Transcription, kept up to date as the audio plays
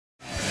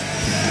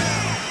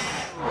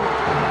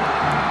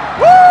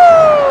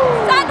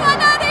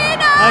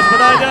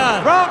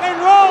dyan. Rock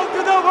and roll to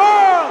the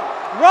world!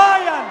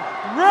 Ryan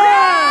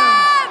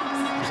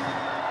Rems!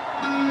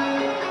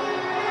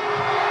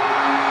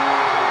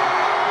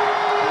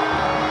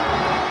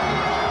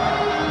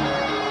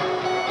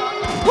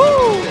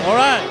 Woo! All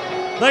right.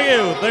 Thank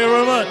you. Thank you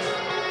very much.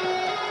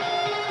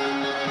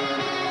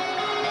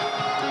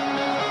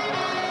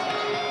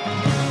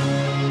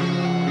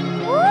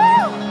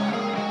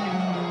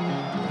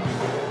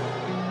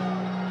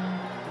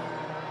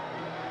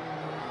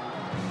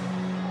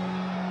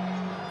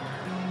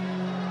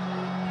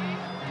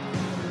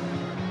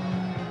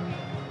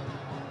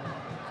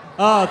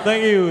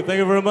 Thank you. Thank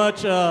you very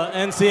much,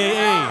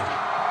 NCAA.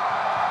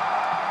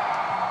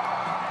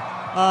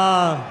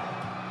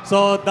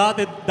 So,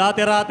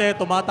 dati-rate,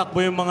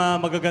 tumatakbo yung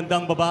mga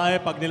magagandang babae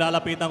pag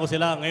nilalapitan ko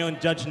sila. Ngayon,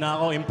 judge na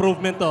ako.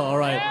 Improvement to.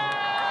 Alright.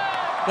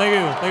 Thank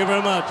you. Thank you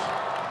very much.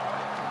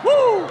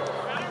 Woo!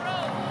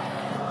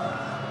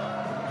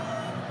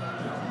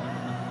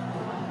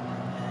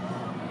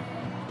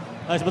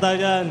 Ayos ba tayo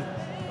dyan?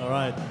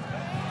 Alright.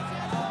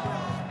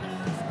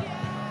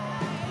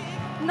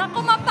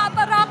 Naku,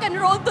 magpapa-rock and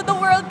roll to the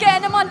world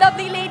kaya ng mga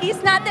lovely ladies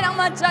natin, ang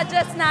mga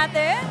judges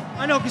natin.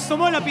 Ano, gusto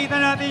mo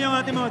lapitan natin yung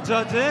ating mga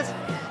judges?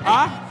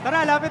 Ha?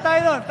 Tara, lapit tayo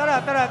doon.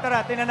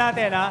 Tara. Tingnan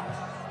natin, ha?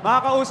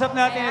 Makakausap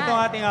natin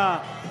itong ating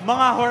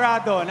mga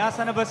horado.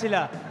 Nasaan na ba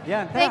sila?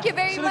 Yan, tara. Thank you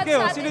very much,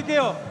 Sunod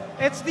kayo.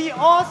 It's the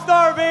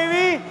All-Star,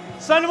 baby!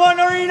 San Juan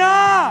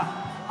Arena!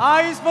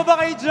 Ayos pa ba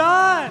kayo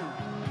dyan?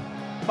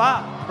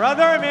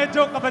 Brother, may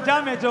joke ka ba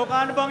dyan? May joke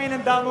ka? Ano bang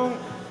inanda mong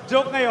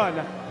joke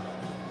ngayon?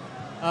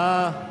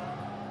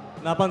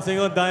 Napansin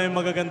ko dahil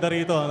magaganda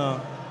rito, ano?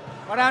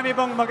 Marami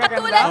bang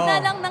magaganda? Katulad na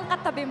lang ng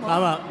katabi mo.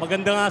 Tama,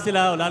 maganda nga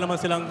sila, wala naman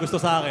silang gusto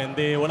sa akin,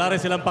 di wala rin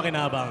silang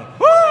pakinabang.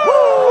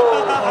 Woo!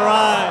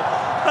 Alright.